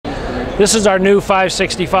This is our new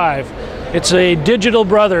 565. It's a digital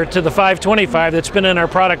brother to the 525 that's been in our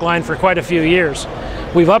product line for quite a few years.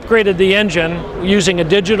 We've upgraded the engine using a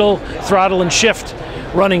digital throttle and shift,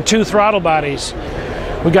 running 2 throttle bodies.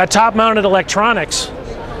 We've got top-mounted electronics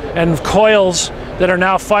and coils that are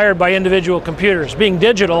now fired by individual computers. Being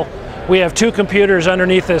digital, we have 2 computers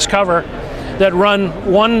underneath this cover that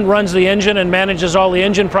one runs the engine and manages all the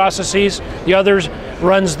engine processes, the other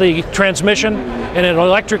runs the transmission, and it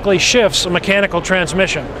electrically shifts a mechanical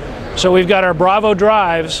transmission. So we've got our Bravo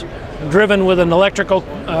drives driven with an electrical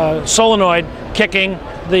solenoid kicking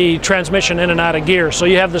the transmission in and out of gear. So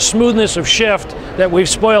you have the smoothness of shift that we've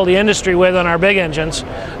spoiled the industry with on our big engines,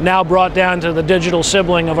 now brought down to the digital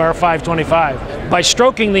sibling of our 525. By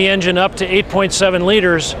stroking the engine up to 8.7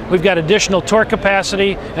 liters, we've got additional torque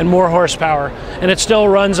capacity and more horsepower. And it still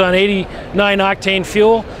runs on 89 octane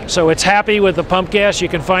fuel, so it's happy with the pump gas. You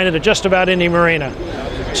can find it at just about any marina.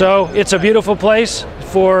 So it's a beautiful place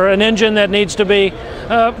for an engine that needs to be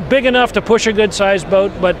big enough to push a good-sized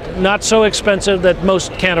boat, but not so expensive that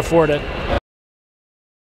most can't afford it.